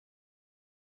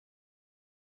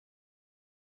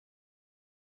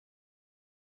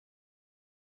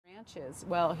Ranches.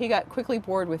 Well, he got quickly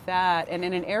bored with that, and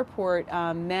in an airport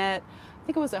met, I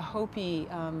think it was a Hopi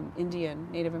Indian,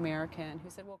 Native American, who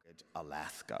said, "Well,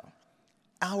 Alaska.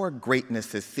 Our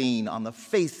greatness is seen on the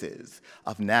faces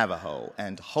of Navajo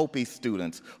and Hopi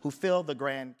students who fill the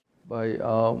grand..." By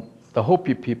the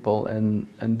Hopi people and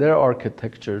their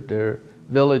architecture, their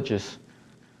villages.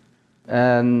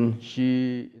 And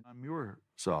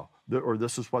or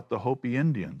this is what the Hopi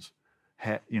Indians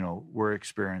were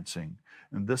experiencing.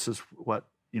 And this is what,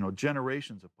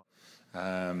 generations of...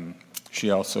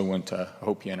 She also went to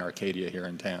Hopi and Arcadia here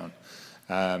in town.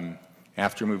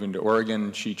 After moving to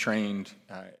Oregon, she trained...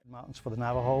 mountains for the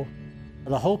Navajo.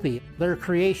 The Hopi, their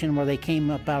creation where they came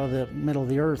up out of the middle of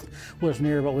the earth was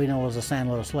near what we know as the San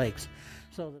Luis Lakes.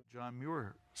 So John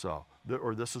Muir saw,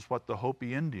 or this is what the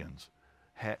Hopi Indians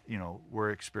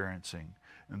were experiencing.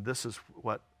 And this is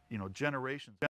what, generations...